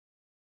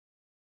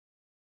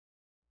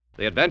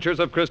The Adventures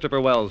of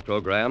Christopher Wells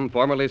program,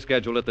 formerly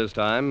scheduled at this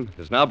time,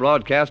 is now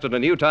broadcast at a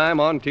new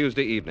time on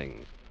Tuesday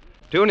evenings.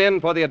 Tune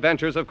in for The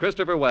Adventures of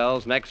Christopher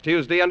Wells next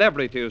Tuesday and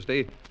every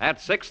Tuesday at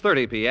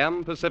 6:30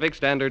 p.m. Pacific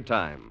Standard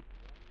Time.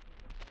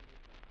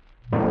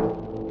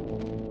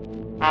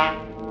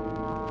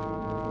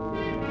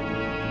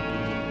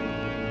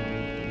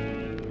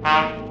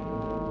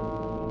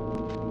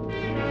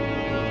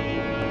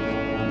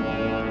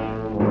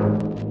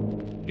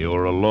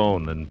 You're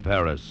alone in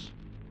Paris,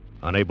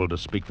 unable to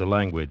speak the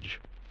language,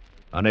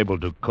 unable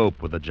to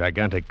cope with a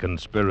gigantic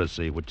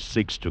conspiracy which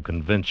seeks to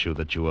convince you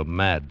that you are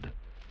mad.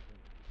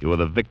 You are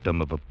the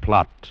victim of a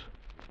plot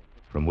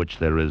from which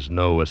there is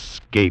no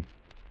escape.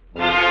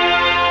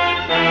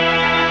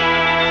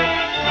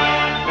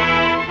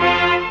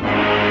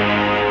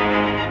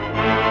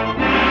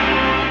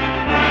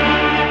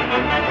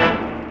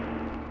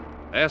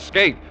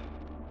 Escape.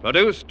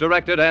 Produced,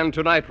 directed, and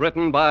tonight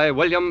written by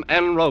William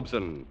N.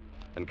 Robeson,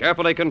 and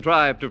carefully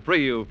contrived to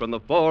free you from the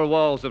four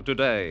walls of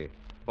today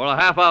for a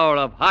half hour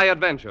of high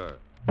adventure.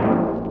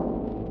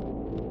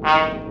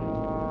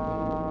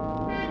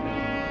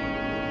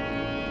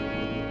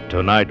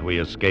 Tonight we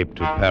escape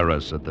to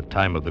Paris at the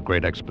time of the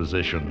Great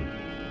Exposition,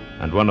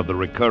 and one of the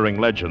recurring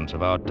legends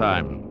of our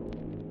time,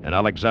 in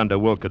Alexander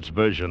Wilcott's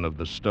version of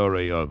the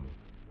story of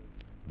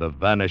The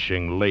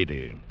Vanishing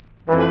Lady.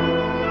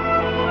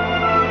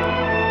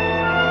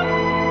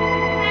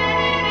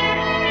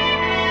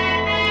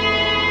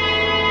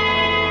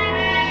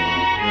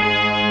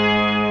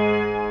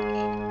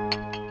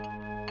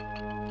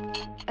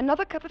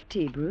 Another cup of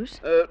tea,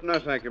 Bruce? No,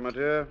 thank you, my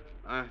dear.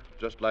 I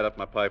just light up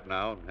my pipe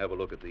now and have a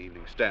look at the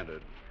Evening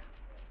Standard.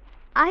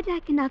 I'd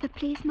like another,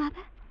 please,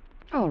 Mother.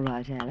 All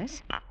right,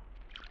 Alice.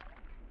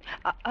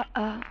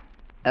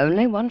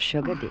 Only one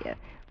sugar, dear.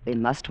 We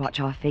must watch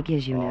our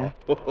figures, you know.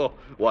 Oh,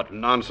 what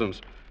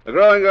nonsense. A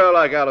growing girl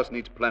like Alice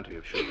needs plenty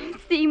of sugar.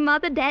 See,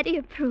 Mother, Daddy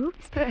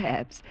approves.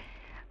 Perhaps.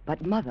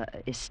 But Mother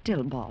is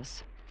still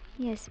boss.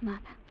 Yes, Mother.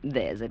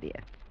 There's a dear.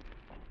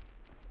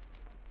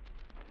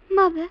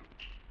 Mother,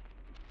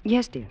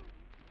 Yes, dear.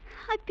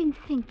 I've been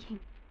thinking.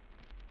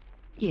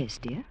 Yes,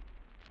 dear.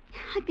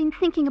 I've been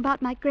thinking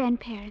about my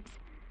grandparents.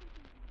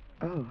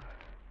 Oh.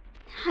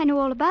 I know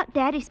all about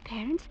Daddy's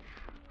parents.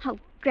 How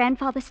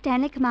Grandfather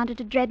Stanley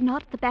commanded a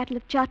dreadnought at the Battle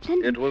of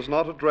Jutland. It was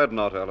not a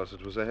dreadnought, Alice.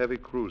 It was a heavy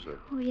cruiser.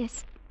 Oh,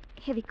 yes,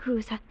 heavy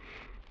cruiser.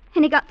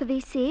 And he got the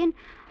VC, and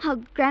how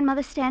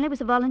Grandmother Stanley was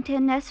a volunteer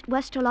nurse at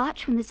Westerl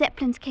Arch when the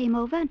Zeppelins came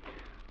over. And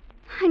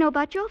I know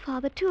about your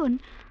father, too,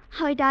 and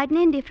how he died in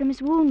India from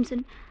his wounds,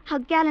 and how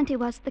gallant he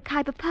was at the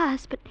Khyber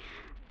Pass. But,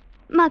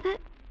 Mother...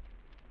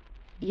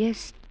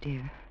 Yes,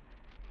 dear.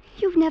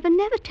 You've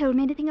never told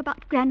me anything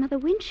about Grandmother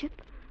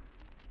Winship.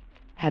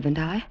 Haven't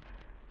I?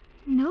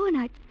 No,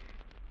 and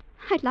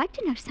I'd like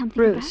to know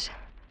something Bruce. about...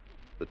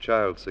 The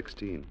child's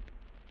 16.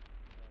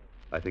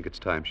 I think it's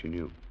time she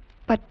knew.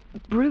 But,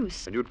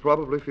 Bruce... And you'd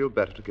probably feel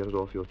better to get it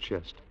off your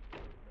chest.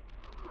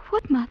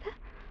 What, Mother?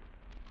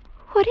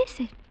 What is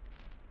it?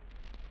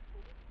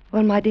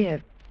 Well, my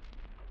dear,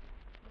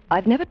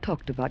 I've never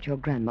talked about your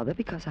grandmother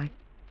because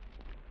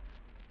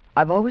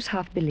I've always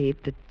half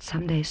believed that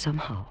someday,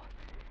 somehow,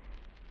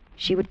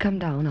 she would come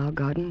down our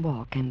garden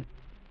walk and...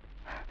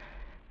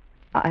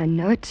 I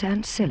know it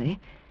sounds silly,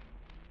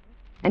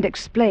 and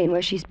explain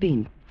where she's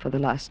been for the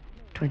last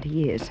 20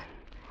 years.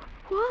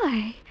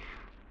 Why?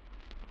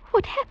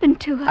 What happened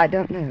to her? I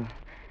don't know.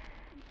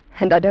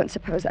 And I don't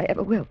suppose I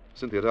ever will.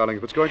 Cynthia, darling,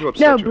 if it's going to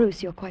upset you... No,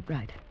 Bruce, you're quite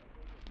right.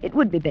 It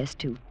would be best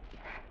to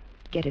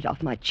get it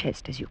off my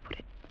chest, as you put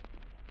it.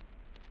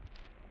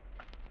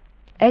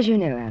 As you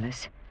know,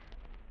 Alice,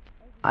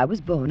 I was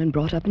born and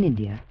brought up in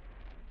India.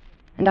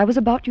 And I was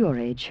about your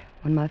age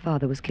when my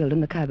father was killed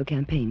in the Khyber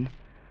campaign.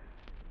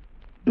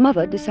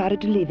 Mother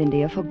decided to leave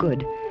India for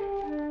good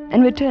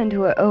and return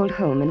to her old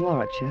home in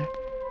Warwickshire.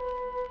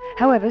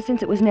 However,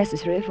 since it was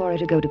necessary for her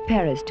to go to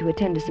Paris to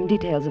attend to some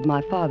details of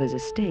my father's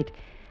estate,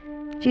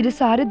 she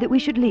decided that we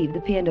should leave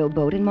the P&O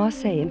boat in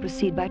Marseille and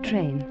proceed by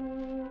train.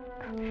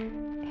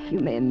 You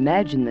may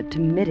imagine the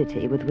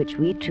timidity with which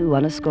we two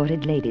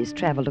unescorted ladies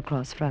traveled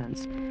across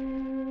France,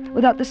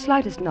 without the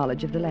slightest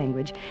knowledge of the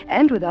language,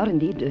 and without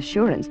indeed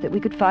assurance that we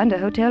could find a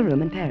hotel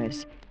room in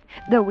Paris,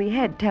 though we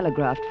had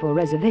telegraphed for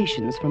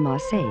reservations from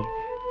Marseille.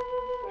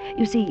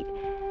 You see,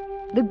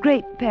 the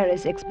Great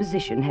Paris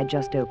Exposition had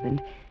just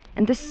opened,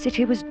 and the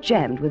city was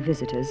jammed with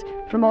visitors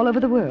from all over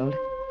the world.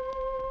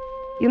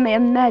 You may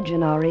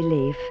imagine our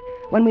relief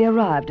when we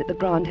arrived at the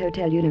Grand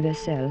Hotel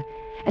Universel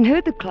and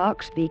heard the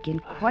clerk speak in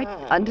quite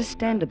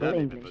understandable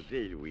English.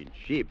 Mademoiselle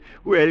Winship,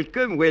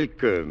 welcome,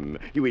 welcome.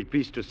 You will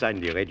please to sign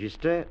the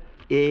register,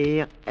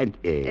 air and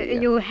air.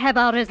 You have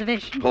our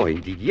reservation? Oh,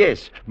 indeed,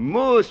 yes.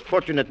 Most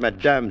fortunate,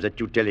 madame, that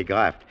you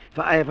telegraphed.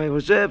 For I have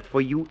reserved for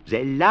you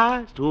the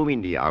last room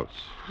in the house.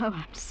 Oh,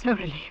 I'm so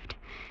relieved.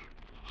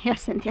 Here,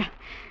 Cynthia.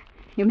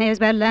 You may as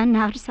well learn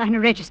now to sign a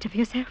register for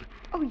yourself.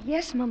 Oh,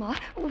 yes, Mama.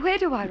 Where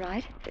do I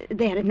write?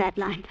 There in that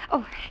line.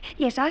 Oh,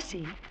 yes, I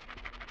see.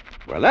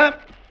 Voilà.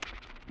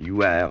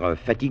 You are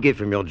fatigué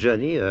from your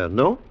journey,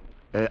 no?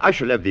 I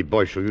shall have the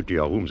boy show you to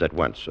your rooms at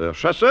once.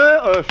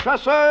 Chasseur,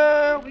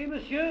 chasseur! Oui,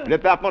 monsieur. Le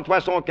parapente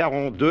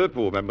 342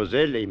 pour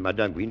mademoiselle et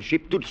madame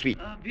Winship, tout de suite.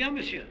 Bien,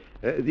 monsieur.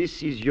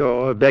 This is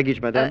your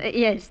baggage, madame?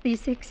 Yes,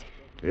 these 6.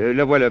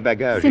 Le voilà le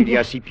bagage. Cynthia. Il y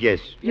a 6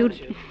 pièces.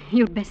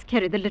 You'd best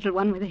carry the little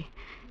one with the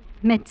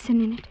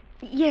medicine in it.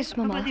 Yes,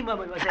 Mama. Dis-moi,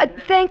 mademoiselle.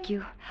 Thank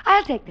you.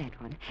 I'll take that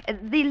one.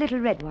 The little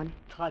red one.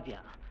 Très bien.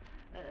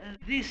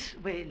 This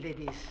way,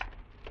 ladies.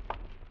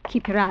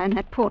 Keep your eye on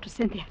that porter,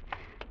 Cynthia.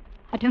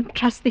 I don't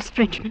trust this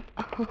Frenchman.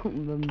 Oh,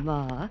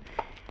 Mama.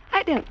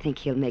 I don't think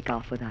he'll make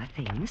off with our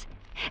things.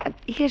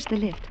 Here's the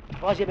lift.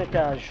 3e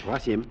étage.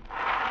 3e.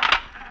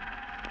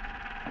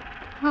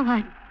 Oh,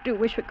 I do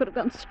wish we could have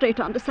gone straight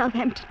on to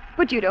Southampton.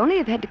 But you'd only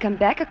have had to come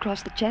back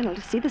across the channel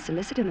to see the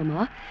solicitor,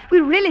 Mama. We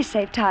really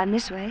saved time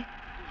this way.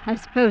 I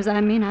suppose I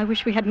mean I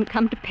wish we hadn't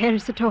come to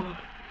Paris at all.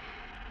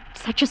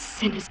 It's such a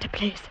sinister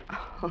place.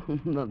 Oh,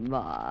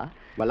 Mama.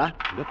 Voilà,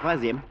 le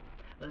 3e.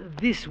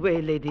 This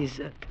way, ladies.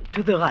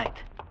 To the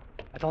right.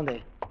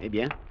 Attendez. Eh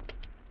bien?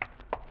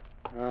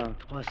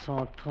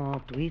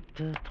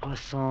 338,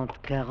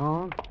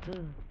 340,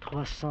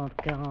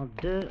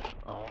 342.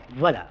 Oh,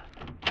 voilà.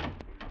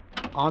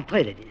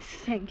 Entrez, ladies.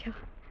 Thank you.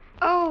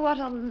 Oh, what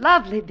a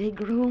lovely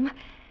big room.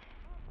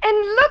 And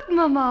look,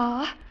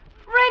 Mama.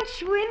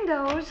 French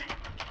windows.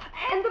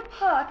 And the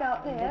park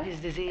out there. Ladies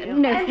desire.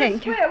 No, And the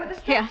thank you. square with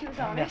the Here. statues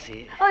on Merci.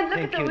 it. Oh, and look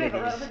Thank at the you, river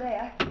ladies. over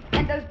there.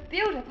 And those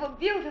beautiful,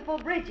 beautiful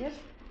bridges.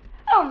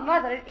 Oh,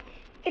 Mother,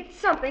 it's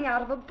something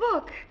out of a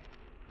book.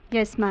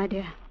 Yes, my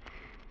dear.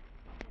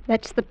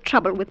 That's the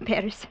trouble with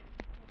Paris.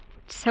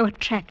 It's so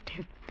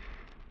attractive.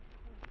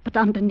 But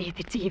underneath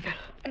it's evil.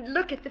 And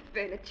look at the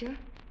furniture.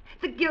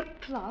 The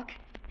gilt clock.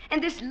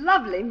 And this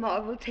lovely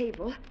marble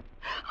table.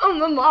 Oh,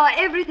 Mama,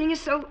 everything is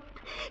so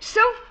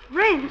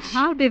French.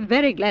 I'll be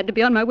very glad to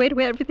be on my way to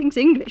where everything's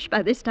English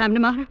by this time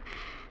tomorrow.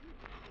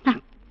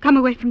 Now, come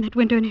away from that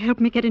window and help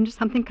me get into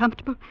something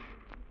comfortable.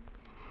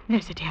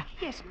 There's a dear.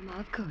 Yes, Mama,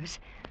 of course.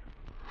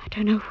 I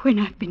don't know when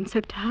I've been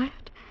so tired.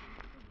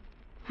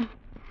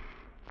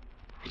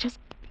 I just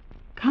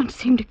can't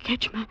seem to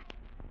catch my...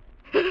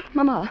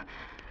 Mama.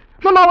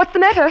 Mama, what's the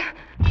matter?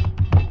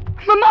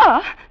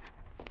 Mama!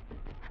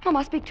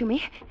 Mama, speak to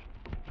me.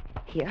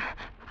 Here,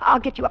 I'll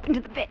get you up into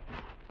the bed.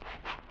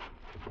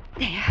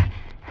 There.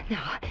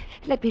 Now,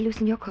 let me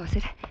loosen your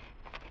corset.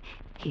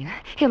 Here,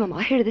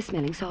 Mama, here are the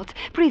smelling salts.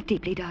 Breathe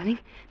deeply, darling.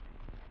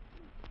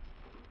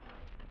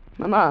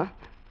 Mama.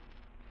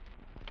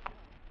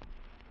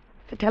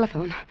 The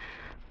telephone.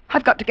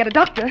 I've got to get a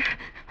doctor.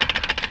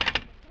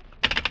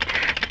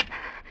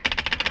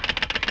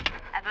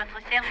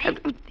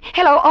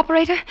 Hello,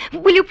 operator.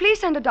 Will you please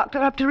send a doctor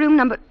up to room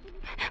number...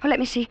 Oh, let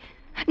me see.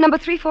 Number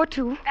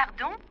 342.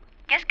 Pardon?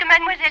 Qu'est-ce que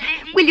mademoiselle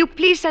désire? Will you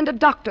please send a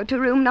doctor to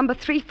room number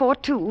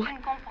 342? Je ne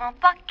comprends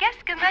pas.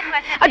 Qu'est-ce que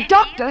mademoiselle A désire?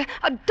 doctor!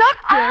 A doctor!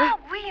 Ah,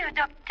 oui, un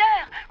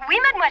docteur. Oui,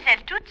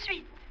 mademoiselle, tout de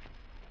suite.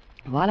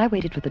 While I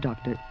waited for the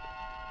doctor,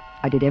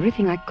 I did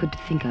everything I could to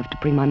think of to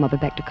bring my mother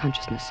back to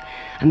consciousness.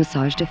 I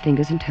massaged her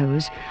fingers and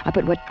toes. I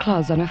put wet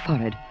cloths on her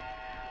forehead.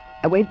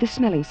 I waved the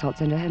smelling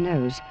salts under her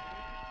nose.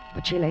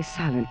 But she lay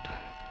silent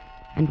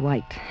and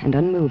white and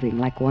unmoving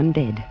like one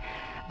dead.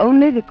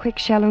 Only the quick,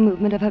 shallow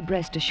movement of her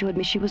breast assured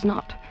me she was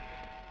not.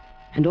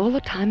 And all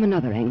the time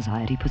another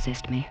anxiety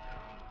possessed me.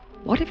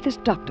 What if this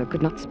doctor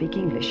could not speak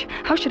English?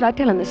 How should I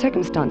tell him the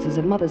circumstances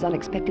of Mother's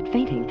unexpected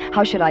fainting?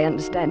 How should I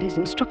understand his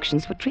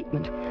instructions for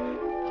treatment?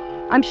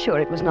 I'm sure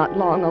it was not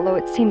long, although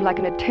it seemed like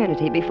an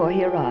eternity before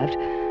he arrived,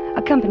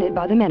 accompanied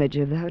by the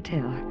manager of the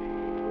hotel.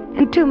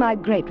 And to my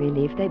great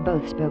relief, they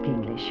both spoke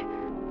English.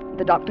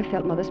 The doctor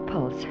felt Mother's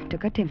pulse,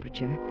 took her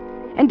temperature,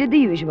 and did the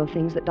usual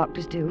things that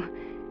doctors do.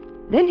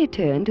 Then he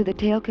turned to the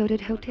tail-coated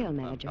hotel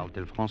manager.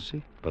 Parle-t-elle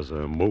français? Pas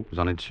un mot. Vous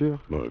en êtes sûr?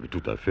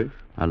 Tout à fait.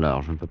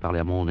 Alors, je ne peux parler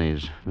à mon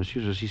aise.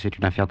 Monsieur, ceci, c'est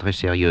une affaire très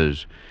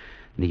sérieuse.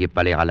 N'ayez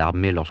pas l'air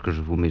alarmé lorsque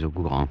je vous mets au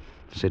courant.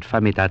 Cette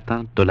femme est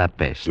atteinte de la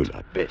peste. De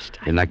la peste.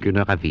 Elle n'a qu'une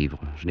heure à vivre.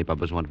 Je n'ai pas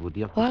besoin de vous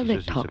dire que While si they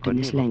ceci se talked in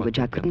connaît, this on va language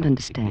I pas couldn't faire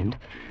understand,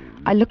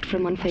 I looked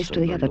from one face to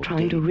the other,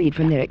 trying to read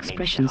from their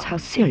expressions how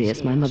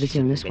serious my mother's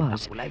illness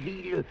was.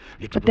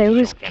 But they were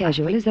as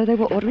casual as though they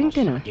were ordering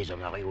dinner.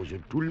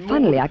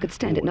 Finally, I could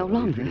stand it no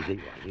longer.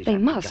 They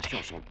must.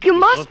 You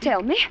must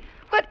tell me.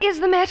 What is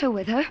the matter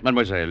with her?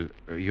 Mademoiselle,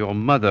 your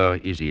mother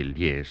is ill,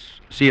 yes.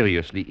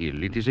 Seriously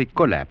ill. It is a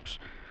collapse.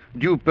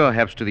 Due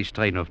perhaps to the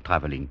strain of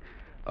traveling.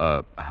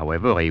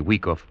 However, a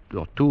week or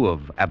two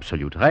of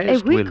absolute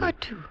rest A week will... or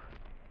two.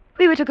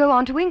 We were to go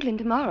on to England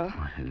tomorrow.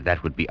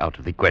 That would be out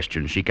of the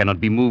question. She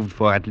cannot be moved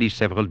for at least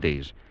several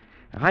days.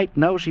 Right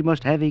now, she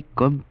must have a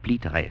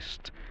complete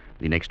rest.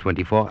 The next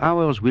 24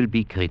 hours will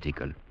be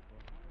critical.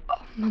 Oh,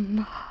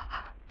 Mama.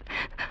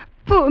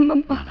 Poor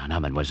Mama. No,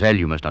 mademoiselle,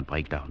 you must not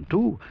break down,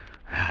 too.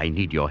 I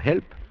need your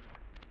help.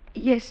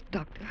 Yes,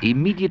 doctor.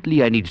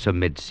 Immediately, I need some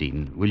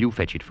medicine. Will you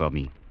fetch it for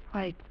me?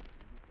 Why,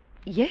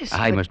 yes,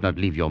 I but- must not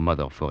leave your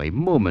mother for a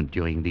moment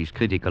during these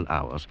critical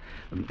hours.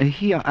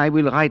 Here, I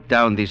will write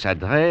down this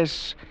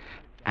address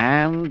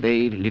and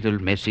a little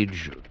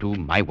message to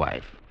my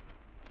wife.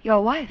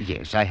 Your wife?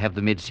 Yes, I have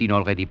the medicine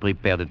already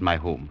prepared at my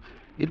home.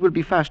 It will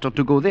be faster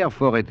to go there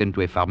for it than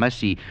to a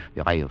pharmacy.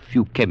 There are a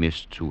few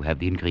chemists who have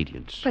the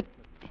ingredients. But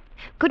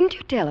couldn't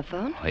you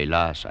telephone?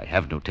 Hélas, I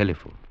have no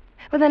telephone.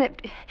 Well, then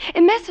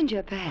a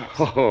messenger, perhaps.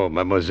 Oh,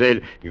 mademoiselle,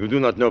 you do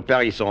not know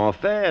Paris en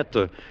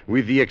fête.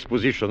 With the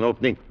exposition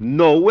opening,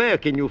 nowhere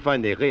can you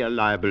find a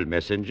reliable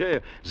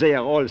messenger. They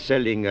are all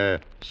selling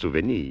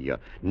souvenirs.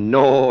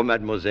 No,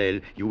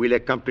 mademoiselle, you will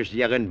accomplish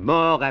the errand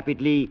more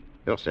rapidly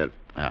yourself.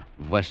 Ah,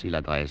 voici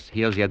l'adresse.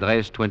 Here's the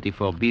address,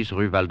 24 bis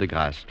Rue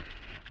Val-de-Grâce.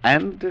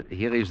 And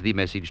here is the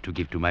message to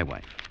give to my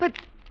wife. But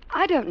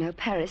I don't know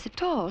Paris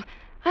at all.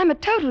 I'm a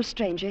total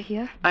stranger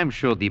here. I'm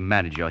sure the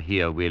manager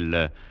here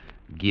will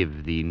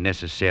give the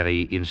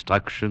necessary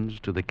instructions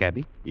to the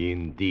cabby.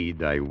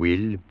 Indeed, I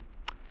will.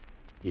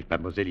 If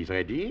mademoiselle is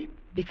ready.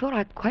 Before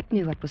I quite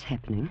knew what was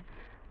happening,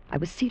 I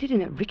was seated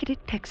in a rickety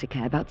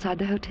taxicab outside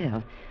the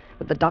hotel,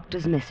 with the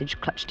doctor's message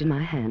clutched in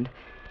my hand,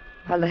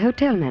 while the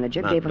hotel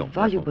manager gave a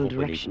voluble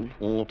direction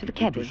to the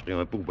cabby.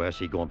 Un pouvoir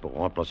assez grand pour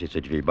remplacer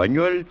cette vieille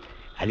bagnole.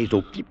 Allez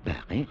au petit bain,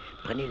 hein?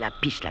 Prenez la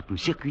piste la plus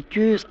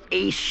circuiteuse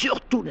et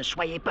surtout ne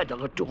soyez pas de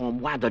retour en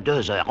moins de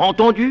 2 heures.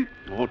 Entendu?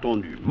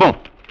 Entendu. Bon.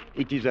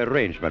 It is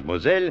arranged,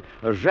 mademoiselle.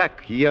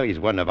 Jacques here is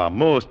one of our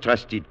most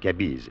trusted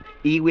cabbies.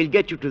 He will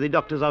get you to the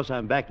doctor's house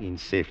and back in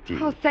safety.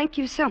 Oh, thank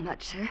you so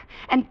much, sir.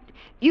 And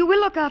you will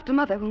look after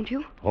Mother, won't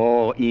you?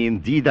 Oh,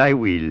 indeed I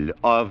will.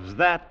 Of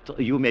that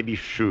you may be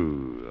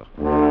sure.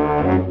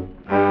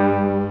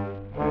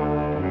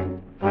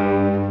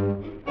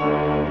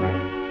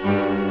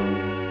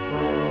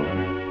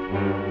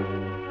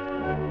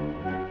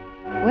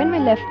 When we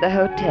left the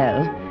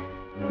hotel,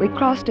 we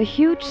crossed a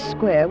huge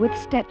square with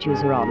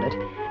statues around it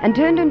and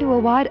turned into a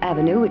wide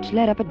avenue which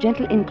led up a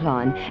gentle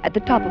incline, at the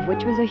top of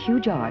which was a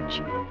huge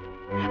arch.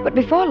 But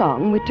before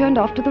long, we turned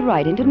off to the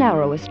right into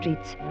narrower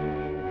streets.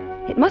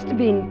 It must have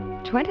been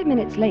 20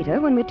 minutes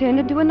later when we turned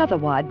into another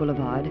wide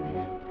boulevard,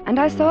 and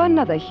I saw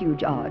another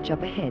huge arch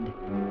up ahead.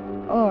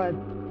 Or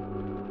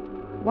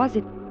was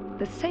it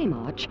the same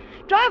arch?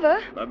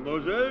 Driver!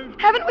 Mademoiselle?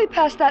 Haven't we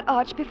passed that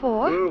arch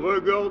before?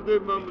 Regardez,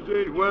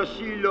 mademoiselle,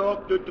 voici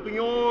l'Arc de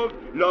Triomphe,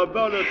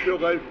 là-bas la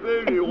Tour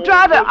Eiffel et...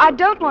 Driver, I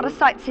don't want a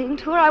sightseeing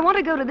tour. I want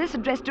to go to this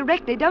address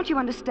directly, don't you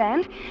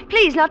understand?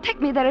 Please, now take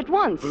me there at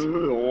once.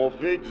 En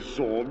fait,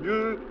 sans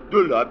mieux, de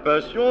la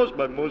patience,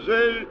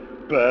 mademoiselle.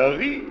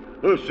 Paris,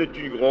 c'est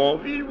une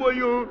grande ville,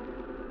 voyons.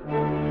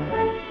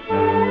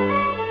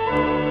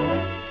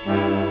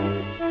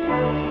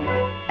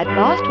 At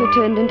last we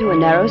turned into a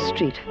narrow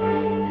street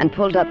and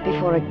pulled up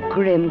before a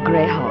grim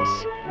grey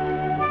house.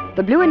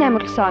 The blue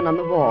enamel sign on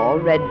the wall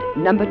read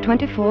number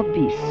 24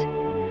 bis.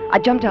 I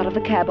jumped out of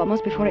the cab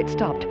almost before it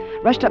stopped,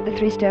 rushed up the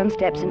 3 stone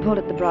steps and pulled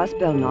at the brass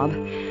bell knob.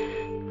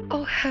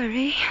 Oh,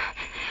 hurry.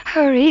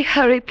 Hurry,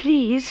 hurry,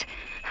 please.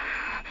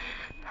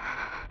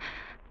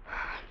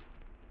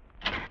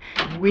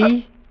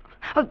 Oui?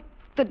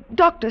 The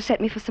doctor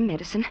sent me for some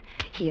medicine.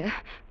 Here,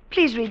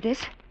 please read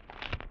this.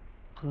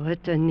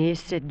 Retenez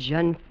cette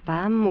jeune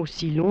femme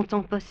aussi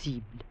longtemps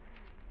possible.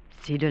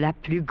 C'est de la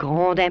plus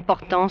grande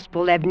importance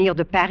pour l'avenir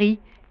de Paris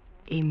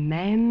et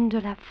même de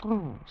la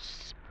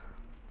France.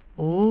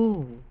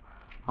 Oh,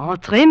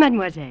 entrez,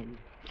 mademoiselle.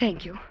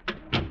 Thank you.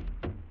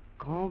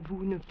 Quand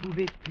vous ne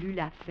pouvez plus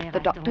la faire The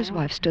doctor's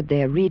attendre, wife stood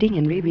there reading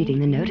and rereading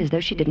the note as though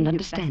she didn't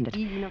understand it.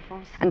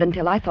 And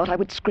until I thought I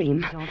would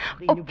scream.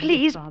 Oh,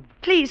 please,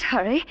 please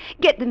hurry.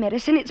 Get the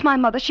medicine. It's my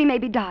mother. She may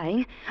be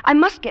dying. I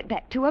must get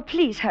back to her.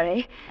 Please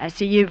hurry.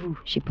 Asseyez-vous.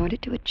 She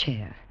pointed to a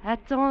chair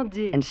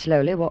Attendez. and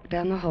slowly walked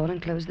down the hall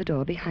and closed the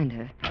door behind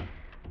her.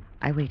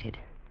 I waited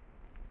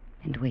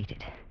and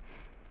waited.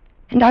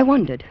 And I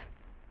wondered.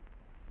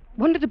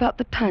 Wondered about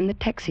the time the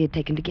taxi had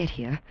taken to get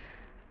here.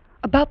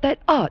 About that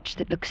arch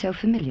that looked so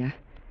familiar.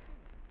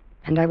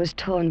 And I was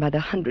torn by the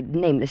 100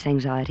 nameless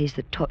anxieties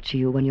that torture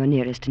you when your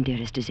nearest and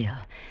dearest is ill.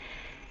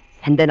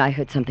 And then I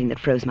heard something that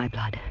froze my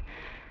blood.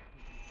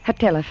 A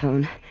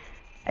telephone.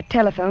 A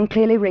telephone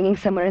clearly ringing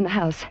somewhere in the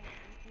house.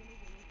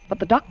 But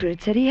the doctor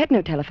had said he had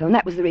no telephone.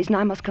 That was the reason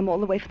I must come all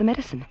the way for the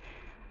medicine.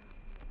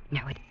 No,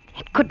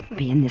 it couldn't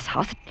be in this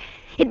house.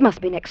 It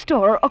must be next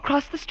door or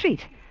across the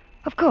street.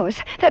 Of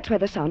course, that's where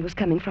the sound was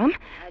coming from.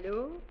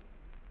 Allô?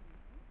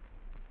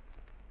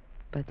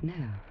 But no.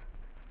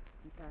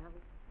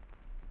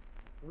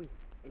 Oui,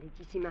 elle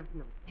est ici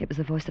maintenant. It was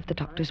the voice of the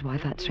doctor's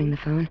wife answering the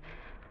phone.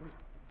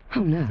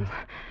 Oh, no.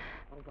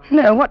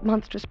 No, what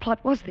monstrous plot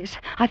was this?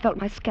 I felt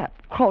my scalp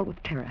crawl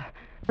with terror.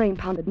 Brain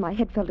pounded, my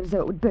head felt as though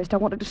it would burst. I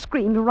wanted to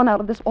scream, to run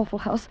out of this awful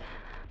house,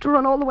 to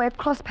run all the way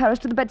across Paris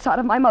to the bedside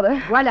of my mother.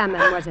 Voilà,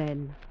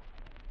 mademoiselle.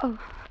 Oh,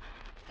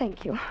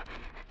 thank you.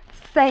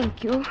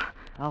 Thank you.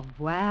 Au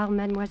revoir,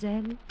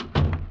 mademoiselle.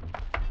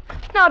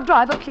 Now,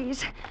 driver,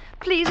 please.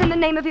 Please, in the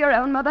name of your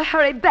own mother,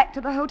 hurry back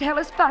to the hotel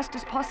as fast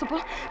as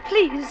possible.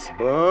 Please.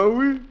 Ben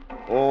oui,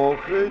 on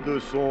fait de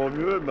son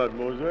mieux,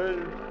 mademoiselle.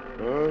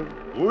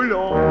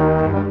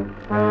 Roulant.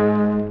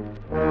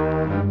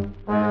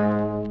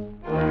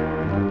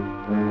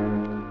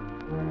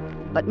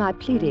 But my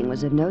pleading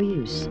was of no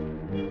use.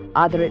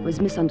 Either it was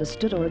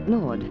misunderstood or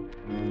ignored.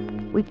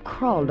 We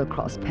crawled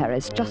across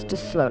Paris just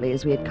as slowly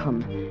as we had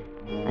come,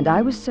 and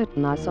I was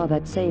certain I saw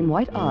that same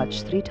white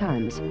arch 3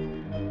 times.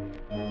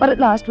 But at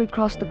last we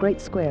crossed the great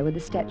square with the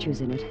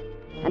statues in it,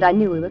 and I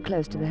knew we were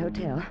close to the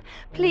hotel.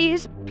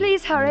 Please,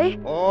 please hurry.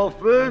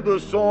 Enfin, de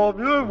sang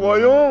mieux,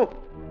 voyons.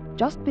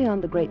 Just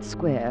beyond the great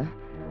square,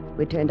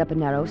 we turned up a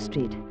narrow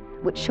street,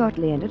 which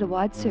shortly entered a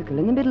wide circle,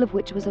 in the middle of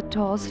which was a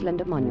tall,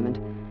 slender monument.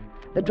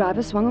 The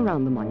driver swung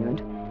around the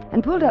monument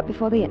and pulled up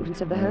before the entrance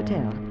of the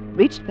hotel,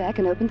 reached back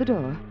and opened the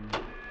door.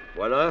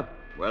 Voilà,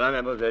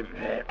 mademoiselle.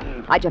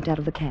 I jumped out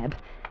of the cab.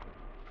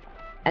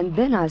 And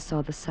then I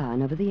saw the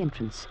sign over the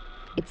entrance.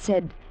 It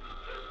said,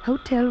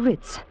 Hotel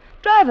Ritz.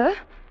 Driver,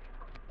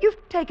 you've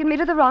taken me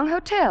to the wrong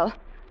hotel.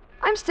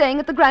 I'm staying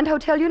at the Grand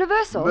Hotel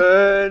Universal.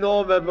 Mais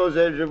non,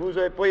 mademoiselle, je vous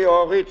ai pris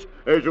en Ritz,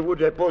 et je vous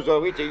dépose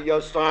en Ritz il y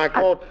a 50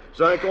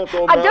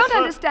 au I don't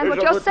understand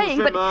what you're saying,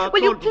 but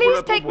will you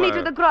please take me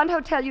to the Grand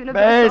Hotel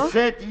Universal? Mais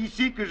c'est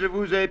ici que je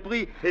vous ai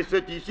pris, et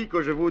c'est ici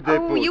que je vous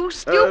dépose. Oh, you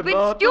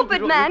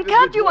stupid man,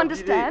 can't you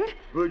understand?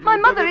 My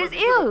mother is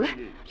ill.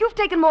 You've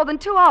taken more than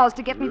 2 hours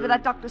to get me to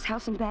that doctor's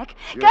house and back.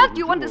 Can't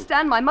you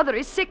understand my mother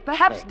is sick,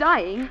 perhaps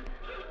dying?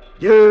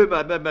 Dieu,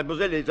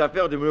 mademoiselle, les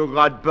affaires ne me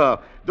regardent pas.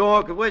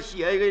 Donc, voici,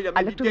 la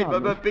I looked médicale va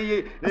me around.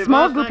 payer. A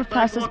small group of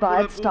passers-by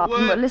had stopped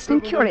and were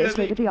listening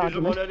curiously to the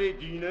argument.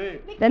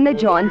 Then they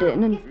joined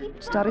in and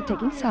started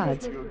taking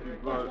sides.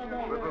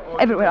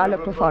 Everywhere I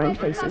looked were foreign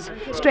faces,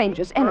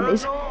 strangers,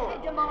 enemies.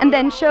 And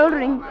then,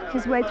 shouldering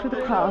his way through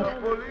the crowd,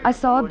 I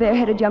saw a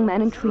bare-headed young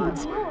man in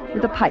tweeds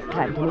with a pipe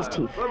clamped in his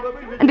teeth.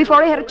 And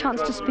before he had a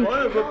chance to speak,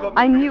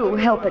 I knew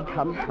help had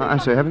come. I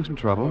say, having some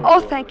trouble? Oh,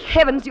 thank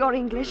heavens you're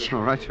English.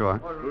 All right, you are.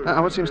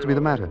 What seems to be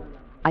the matter?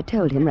 I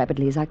told him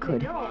rapidly as I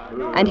could,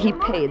 and he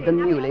paid the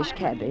mulish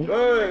cabby.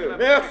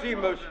 Merci,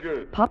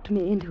 monsieur. Popped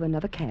me into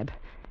another cab,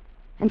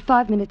 and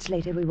 5 minutes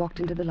later we walked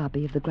into the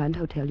lobby of the Grand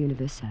Hotel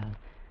Universal.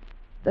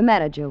 The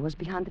manager was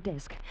behind the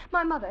desk.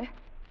 My mother,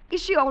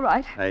 is she all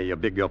right? I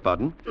beg your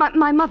pardon?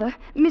 My mother,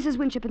 Mrs.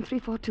 Winship in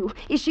 342,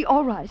 is she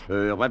all right?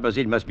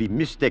 Mademoiselle must be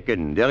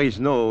mistaken. There is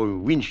no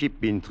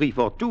Winship in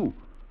 342.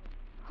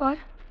 What?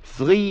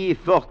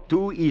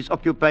 342 is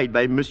occupied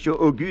by Monsieur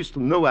Auguste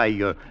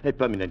Noailles, a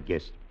permanent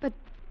guest. But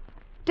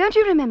don't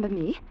you remember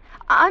me?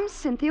 I'm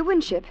Cynthia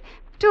Winship.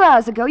 2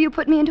 hours ago, you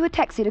put me into a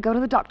taxi to go to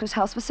the doctor's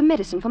house for some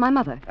medicine for my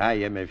mother. I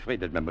am afraid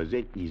that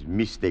mademoiselle is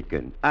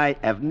mistaken. I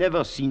have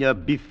never seen her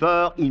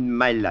before in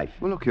my life.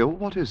 Well, look here,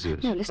 what is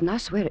this? No, listen, I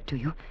swear it to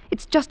you.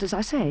 It's just as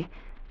I say.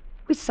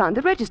 We signed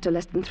the register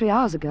less than 3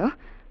 hours ago.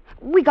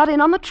 We got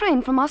in on the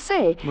train from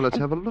Marseille. Well, let's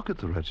have a look at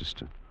the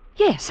register.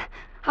 Yes,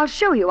 I'll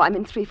show you I'm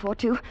in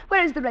 342.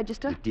 Where is the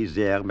register? It is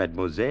there,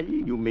 mademoiselle.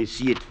 You may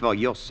see it for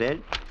yourself.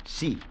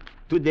 See,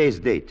 today's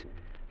date.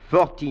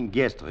 14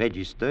 guests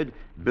registered,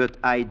 but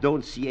I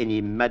don't see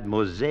any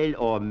mademoiselle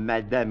or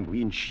Madame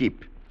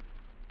Winship.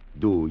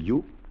 Do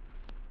you?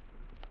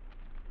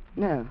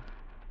 No.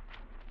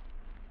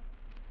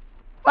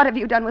 What have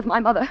you done with my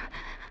mother?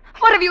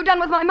 What have you done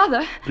with my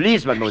mother?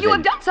 Please, mademoiselle. You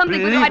have done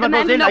something with Please, her. I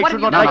demand to know what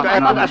have you done with my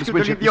mother? Ask you to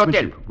leave the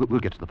hotel.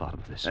 We'll get to the bottom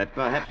of this.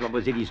 Perhaps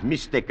mademoiselle is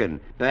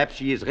mistaken. Perhaps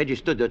she is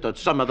registered at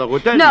some other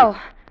hotel. No.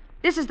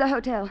 This is the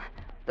hotel.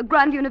 The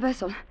Grand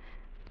Universal.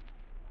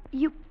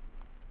 You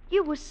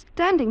were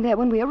standing there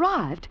when we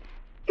arrived.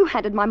 You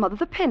handed my mother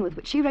the pen with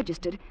which she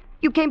registered.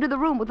 You came to the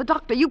room with the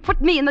doctor. You put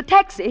me in the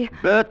taxi.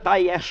 But I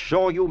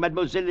assure you,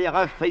 mademoiselle,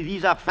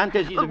 these are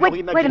fantasies of wait,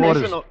 your wait a minute.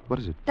 imagination. What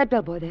is it? That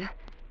bellboy there.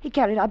 He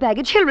carried our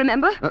baggage. He'll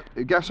remember.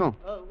 Garçon.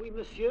 Oui,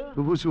 monsieur.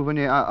 Vous vous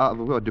souvenez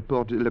avoir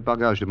déporté le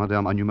bagage de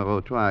madame en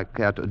numéro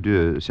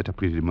 342 cet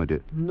après-midi?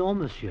 Non,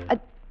 monsieur.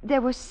 There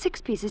were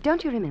 6 pieces,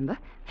 don't you remember?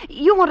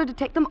 You wanted to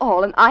take them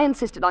all, and I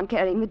insisted on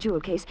carrying the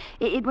jewel case.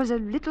 It was a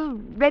little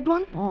red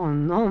one? Oh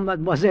non,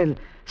 mademoiselle.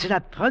 C'est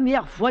la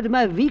première fois de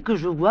ma vie que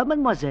je vois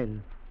mademoiselle.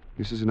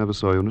 He says he never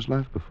saw you in his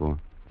life before.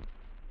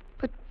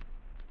 But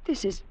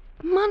this is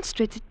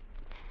monstrous.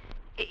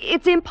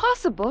 It's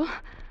impossible.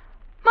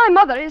 My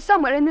mother is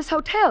somewhere in this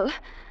hotel.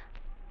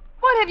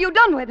 What have you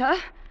done with her?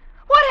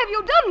 What have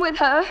you done with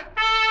her?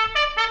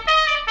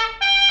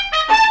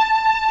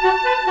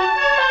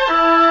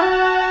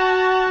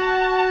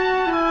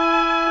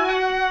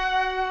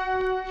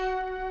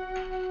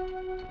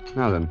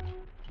 Now then,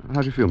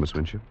 how do you feel, Miss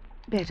Winship?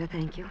 Better,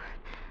 thank you.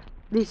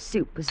 This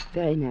soup was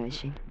very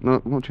nourishing.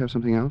 No, won't you have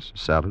something else?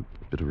 Salad,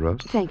 bit of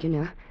roast? Thank you,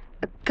 no.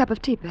 A cup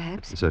of tea,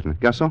 perhaps? Certainly.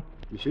 Garçon?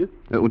 Monsieur?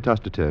 Une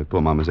tasse de thé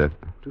pour mademoiselle.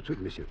 Tout de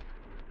suite, monsieur.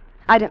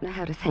 I don't know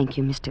how to thank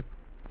you, Mr.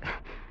 Do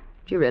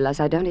you realize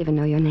I don't even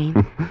know your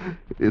name?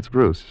 It's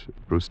Bruce.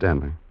 Bruce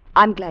Stanley.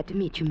 I'm glad to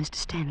meet you, Mr.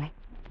 Stanley.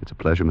 It's a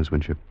pleasure, Miss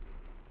Winship.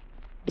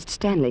 Mr.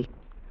 Stanley,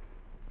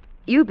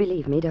 you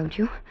believe me, don't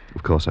you?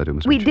 Of course I do,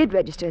 Miss We Winship. did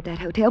register at that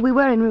hotel. We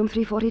were in room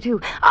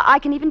 342. I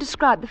can even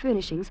describe the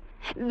furnishings.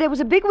 There was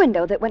a big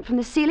window that went from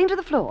the ceiling to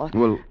the floor.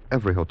 Well,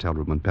 every hotel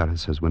room in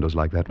Paris has windows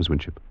like that, Miss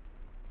Winship.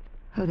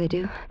 Oh, they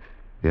do?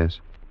 Yes.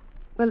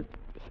 Well,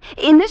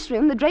 in this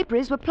room, the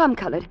draperies were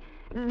plum-colored.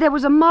 There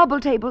was a marble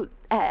table,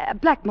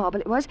 black marble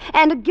it was,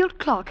 and a gilt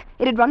clock.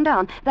 It had run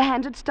down. The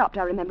hands had stopped,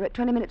 I remember, at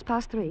 20 minutes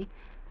past 3.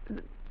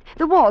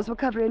 The walls were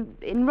covered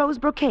in rose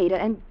brocade,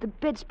 and the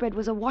bedspread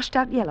was a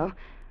washed-out yellow.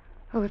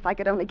 Oh, if I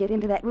could only get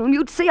into that room,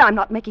 you'd see I'm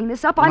not making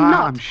this up. I'm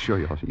not. I'm sure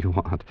you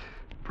aren't.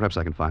 Perhaps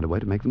I can find a way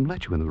to make them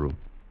let you in the room.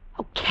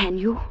 Oh, can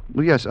you?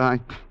 Well, yes,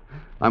 I'm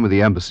with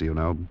the embassy,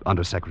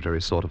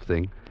 undersecretary sort of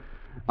thing.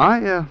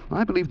 I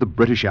believe the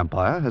British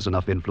Empire has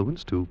enough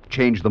influence to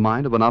change the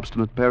mind of an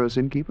obstinate Paris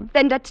innkeeper.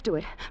 Then let's do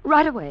it.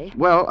 Right away.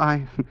 Well,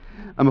 I'm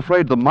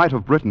afraid the might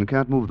of Britain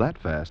can't move that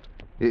fast.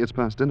 It's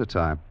past dinner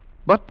time.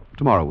 But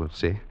tomorrow we'll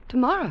see.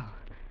 Tomorrow?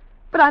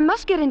 But I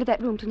must get into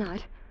that room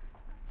tonight.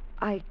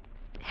 I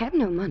have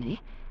no money.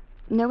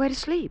 Nowhere to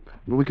sleep.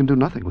 Well, we can do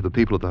nothing with the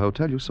people at the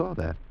hotel. You saw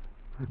that.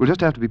 We'll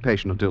just have to be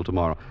patient until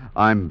tomorrow.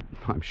 I'm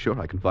sure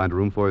I can find a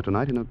room for you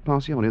tonight in a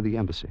pension near the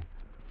embassy.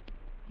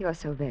 You're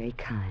so very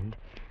kind.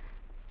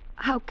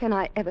 How can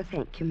I ever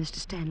thank you, Mr.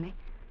 Stanley?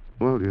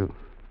 Well, you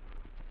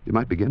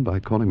might begin by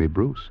calling me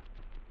Bruce.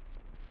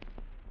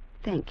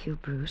 Thank you,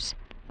 Bruce.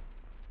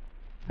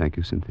 Thank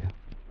you, Cynthia.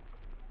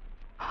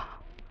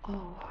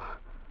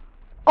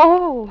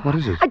 Oh. What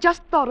is it? I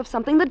just thought of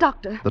something. The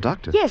doctor. The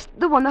doctor? Yes,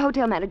 the one the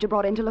hotel manager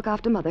brought in to look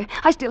after Mother.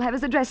 I still have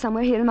his address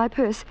somewhere here in my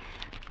purse.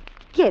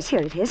 Yes, here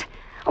it is.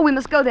 Oh, we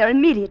must go there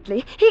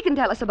immediately. He can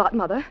tell us about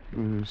Mother.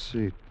 Let's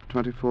see.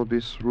 24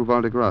 bis Rue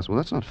Val de Grace. Well,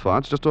 that's not far.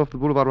 It's just off the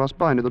Boulevard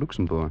Raspail near the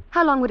Luxembourg.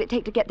 How long would it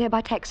take to get there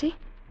by taxi?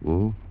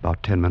 Oh,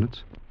 about 10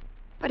 minutes.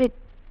 But it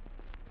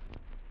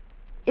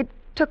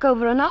took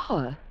over an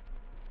hour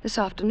this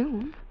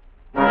afternoon.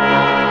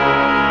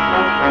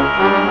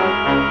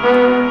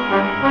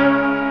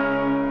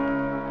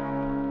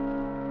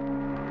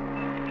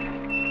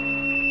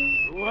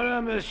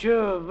 Voilà,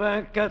 monsieur,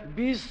 24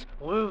 bis,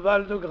 Rue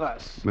Val de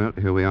Grace. Well,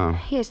 here we are.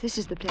 Yes, this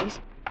is the place.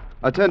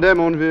 Attendez,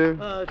 mon vieux.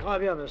 Très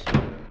bien,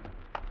 monsieur.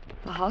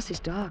 The house is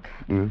dark.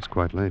 It's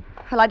quite late.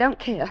 Well, I don't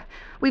care.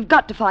 We've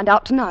got to find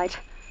out tonight.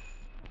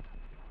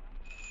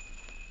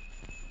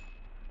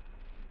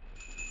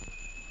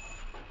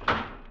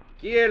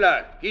 Qui est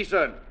là? Qui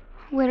sonne?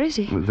 Where is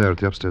he? There at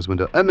the upstairs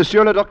window.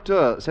 Monsieur le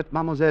docteur, c'est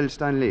Mademoiselle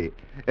Stanley.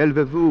 Elle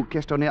veut vous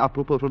questionner à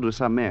propos de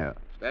sa mère.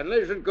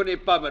 Stanley, je ne connais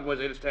pas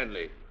Mademoiselle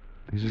Stanley.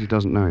 He says he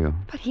doesn't know you.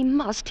 But he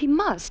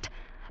must.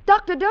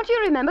 Doctor, don't you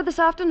remember this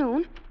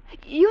afternoon?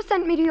 You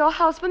sent me to your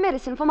house for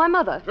medicine for my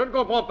mother. Je ne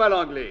comprends pas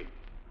l'anglais.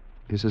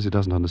 He says he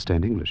doesn't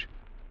understand English.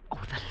 Oh,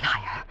 the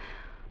liar.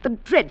 The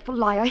dreadful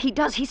liar. He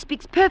does. He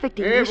speaks perfect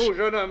English. Et vous,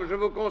 jeune homme, je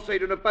vous conseille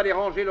de ne pas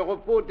déranger le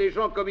repos des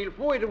gens comme il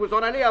faut et de vous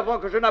en aller avant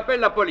que je n'appelle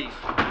la police.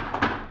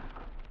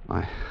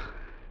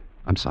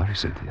 I'm sorry,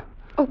 Cynthia.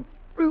 Oh,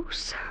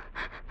 Bruce.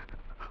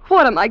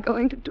 What am I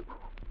going to do?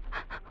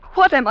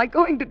 What am I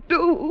going to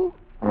do?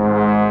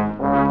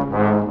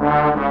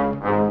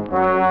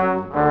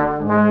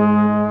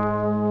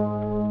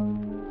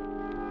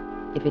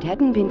 If it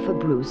hadn't been for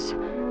Bruce,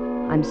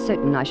 I'm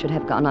certain I should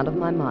have gone out of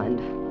my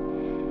mind.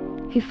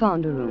 He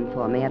found a room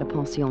for me at a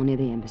pension near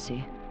the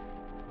embassy,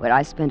 where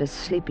I spent a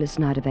sleepless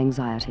night of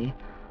anxiety,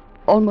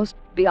 almost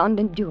beyond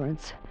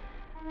endurance.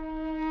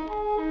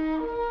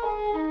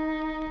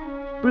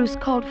 Bruce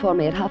called for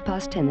me at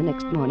 10:30 the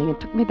next morning and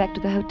took me back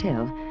to the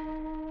hotel.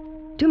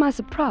 To my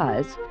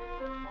surprise,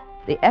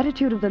 the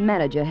attitude of the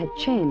manager had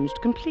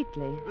changed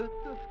completely.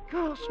 Of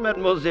course,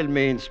 mademoiselle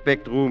may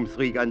inspect room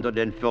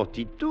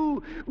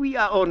 342. We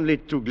are only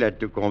too glad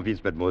to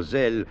convince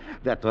mademoiselle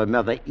that her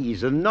mother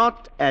is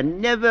not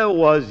and never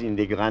was in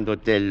the Grand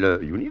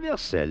Hotel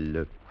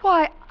Universel.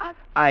 Why,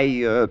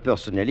 I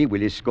personally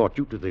will escort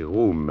you to the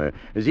room.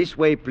 This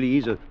way,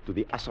 please, to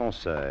the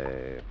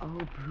ascenseur.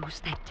 Oh, Bruce,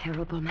 that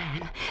terrible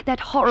man.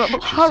 That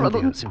horrible...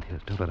 Cynthia,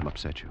 don't let him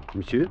upset you.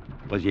 Monsieur,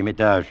 3e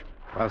étage.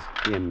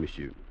 3e,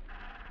 monsieur.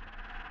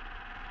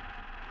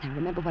 Now,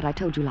 remember what I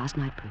told you last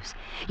night, Bruce.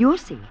 You'll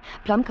see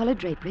plum-colored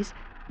draperies,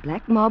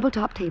 black marble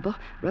top table,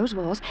 rose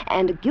walls,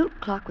 and a gilt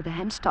clock with the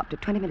hand stopped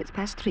at 20 minutes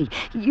past 3.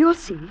 You'll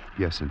see.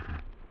 Yes, Cynthia.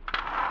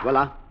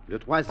 Voilà, le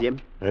 3e.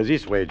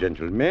 This way,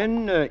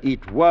 gentlemen.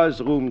 It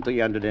was room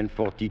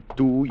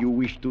 342 you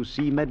wish to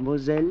see,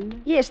 mademoiselle?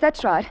 Yes,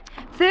 that's right.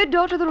 Third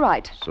door to the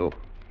right. So.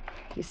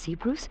 You see,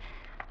 Bruce?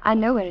 I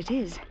know where it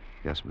is.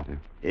 Yes, my dear.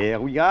 Here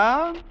we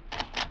are.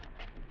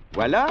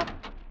 Voilà.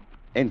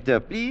 Enter,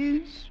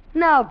 please.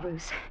 Now,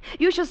 Bruce,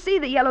 you shall see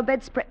the yellow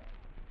bedspread.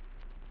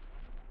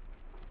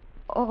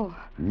 Oh.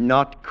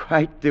 Not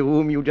quite the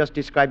room you just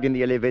described in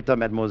the elevator,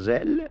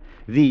 mademoiselle.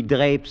 The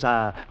drapes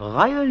are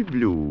royal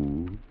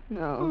blue.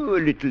 No. Oh, a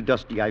little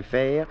dusty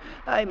affair.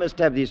 I must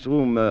have this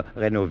room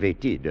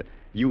renovated.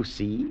 You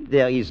see,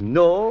 there is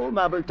no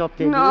marble top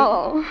table.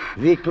 No.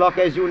 The clock,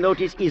 as you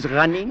notice, is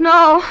running.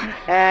 No.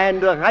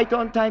 And right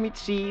on time, it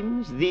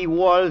seems. The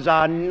walls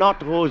are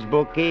not rose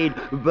brocade,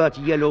 but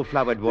yellow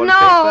flowered wallpaper.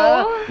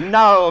 No.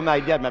 Now, my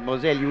dear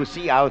mademoiselle, you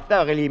see how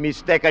thoroughly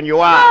mistaken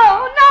you are.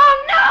 No, no,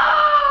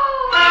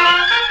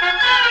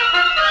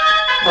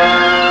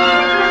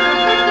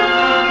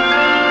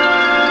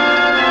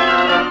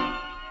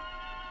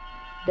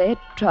 They had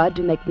tried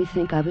to make me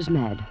think I was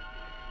mad.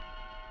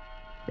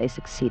 They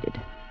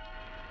succeeded.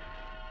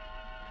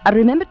 I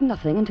remembered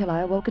nothing until I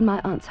awoke in my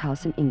aunt's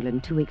house in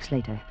England 2 weeks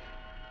later.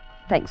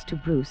 Thanks to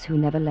Bruce, who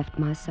never left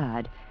my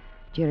side,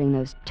 during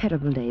those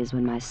terrible days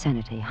when my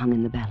sanity hung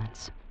in the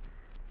balance.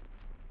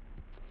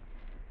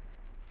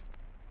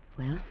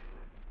 Well,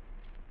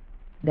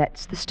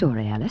 that's the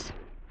story, Alice.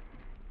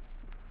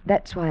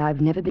 That's why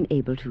I've never been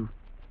able to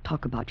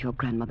talk about your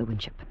grandmother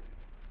Winship.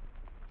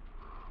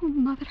 Oh,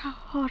 Mother, how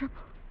horrible.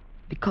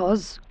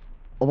 Because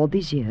all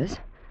these years,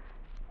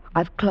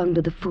 I've clung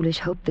to the foolish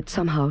hope that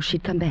somehow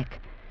she'd come back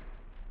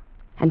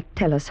and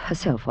tell us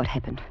herself what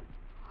happened.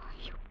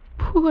 You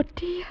poor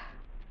dear.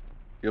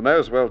 You may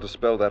as well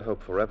dispel that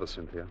hope forever,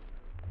 Cynthia.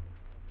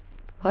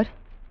 What?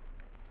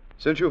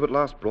 Since you've at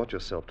last brought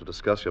yourself to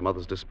discuss your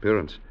mother's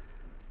disappearance,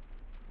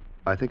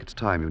 I think it's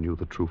time you knew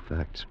the true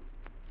facts.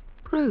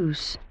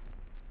 Bruce.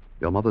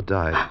 Your mother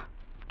died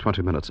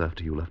 20 minutes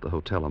after you left the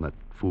hotel on that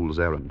fool's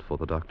errand for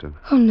the doctor.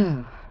 Oh,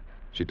 no.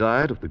 She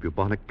died of the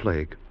bubonic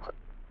plague.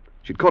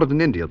 She'd caught it in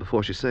India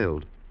before she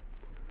sailed.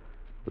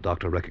 The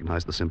doctor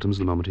recognized the symptoms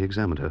the moment he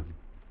examined her.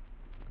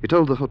 He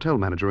told the hotel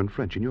manager in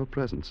French in your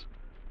presence.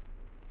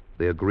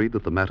 They agreed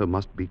that the matter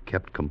must be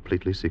kept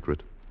completely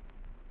secret.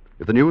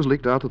 If the news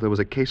leaked out that there was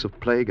a case of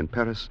plague in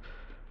Paris,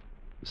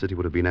 the city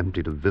would have been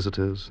emptied of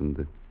visitors and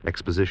the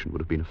exposition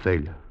would have been a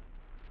failure.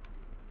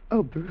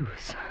 Oh,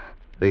 Bruce.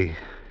 The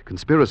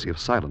conspiracy of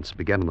silence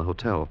began in the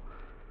hotel.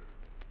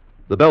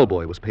 The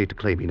bellboy was paid to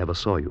claim he never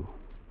saw you.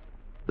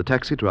 The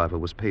taxi driver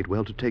was paid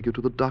well to take you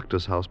to the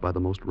doctor's house by the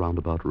most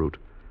roundabout route.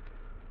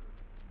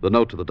 The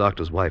note to the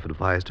doctor's wife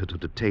advised her to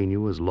detain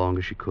you as long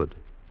as she could.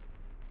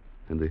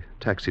 And the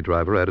taxi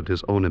driver added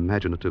his own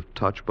imaginative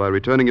touch by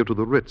returning you to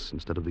the Ritz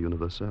instead of the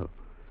Universal.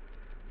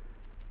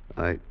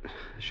 I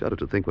shudder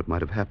to think what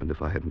might have happened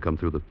if I hadn't come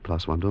through the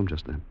Place Vendôme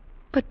just then.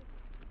 But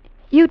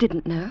you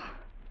didn't know.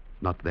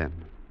 Not then.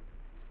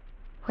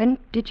 When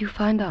did you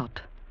find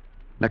out?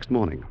 Next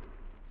morning.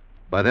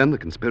 By then, the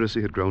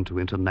conspiracy had grown to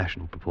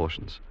international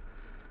proportions.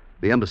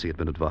 The embassy had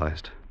been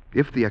advised.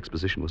 If the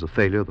exposition was a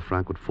failure, the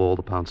franc would fall,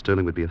 the pound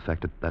sterling would be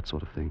affected, that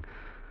sort of thing.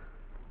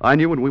 I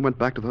knew when we went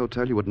back to the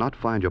hotel you would not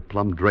find your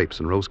plum drapes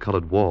and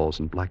rose-colored walls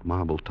and black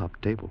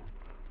marble-topped table.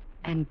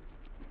 And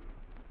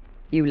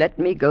you let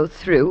me go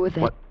through with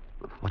that?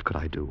 What could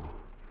I do?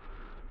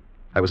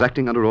 I was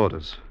acting under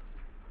orders.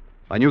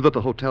 I knew that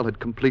the hotel had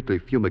completely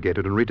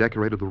fumigated and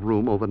redecorated the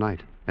room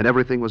overnight, and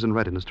everything was in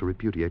readiness to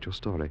repudiate your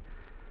story.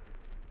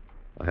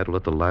 I had to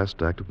let the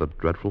last act of the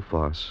dreadful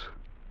farce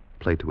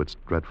play to its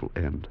dreadful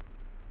end.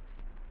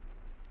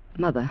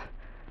 Mother.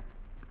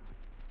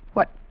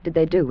 What did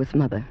they do with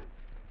Mother?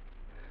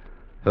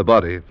 Her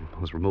body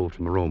was removed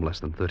from the room less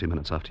than 30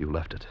 minutes after you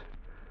left it,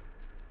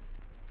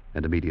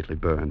 and immediately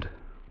burned.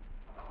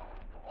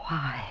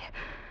 Why?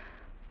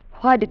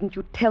 Why didn't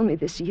you tell me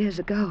this years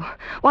ago?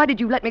 Why did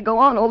you let me go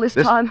on all this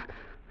time?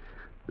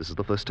 This is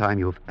the first time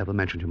you have ever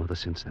mentioned your mother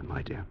since then,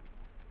 my dear.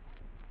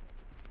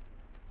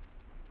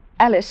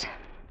 Alice.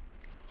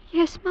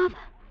 Yes, Mother?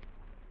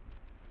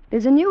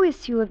 There's a new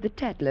issue of the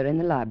Tatler in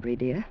the library,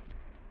 dear.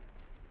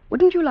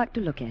 Wouldn't you like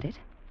to look at it?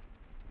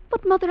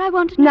 But, Mother, I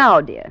want to...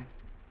 Now, dear.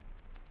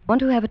 Want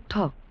to have a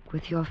talk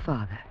with your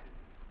father.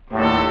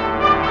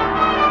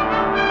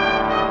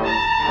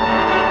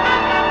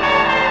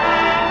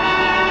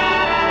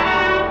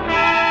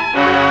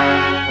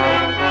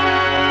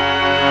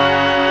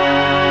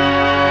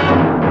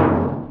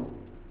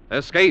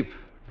 Escape,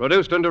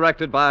 produced and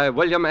directed by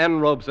William N.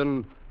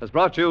 Robeson, has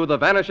brought you The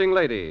Vanishing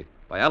Lady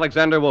by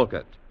Alexander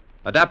Wolcott,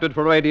 adapted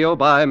for radio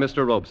by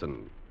Mr.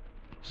 Robeson.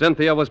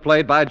 Cynthia was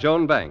played by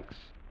Joan Banks.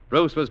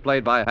 Bruce was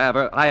played by Hy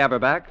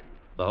Averback.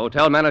 The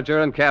hotel manager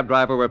and cab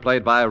driver were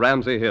played by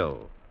Ramsey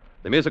Hill.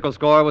 The musical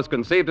score was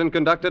conceived and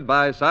conducted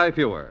by Cy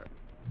Feuer.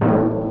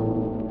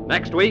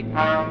 Next week...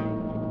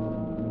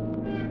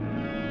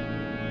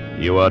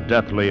 You are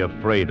deathly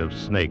afraid of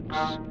snakes,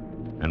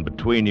 and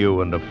between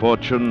you and a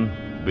fortune,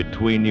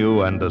 between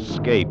you and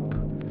escape,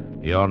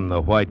 yawn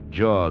the white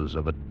jaws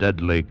of a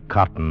deadly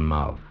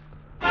cottonmouth.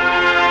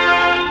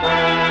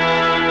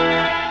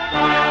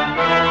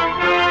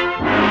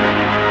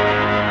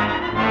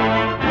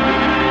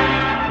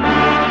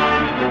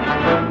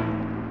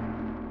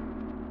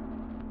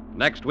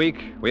 Next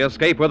week, we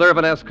escape with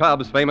Irvin S.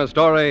 Cobb's famous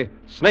story,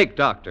 Snake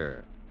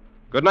Doctor.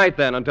 Good night,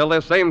 then, until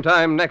this same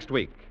time next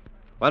week,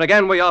 when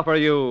again we offer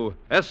you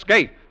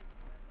Escape.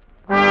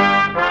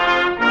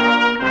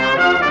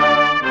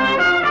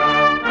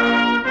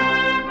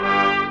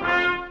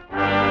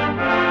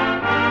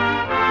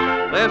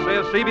 This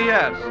is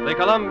CBS, the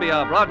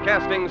Columbia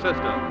Broadcasting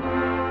System.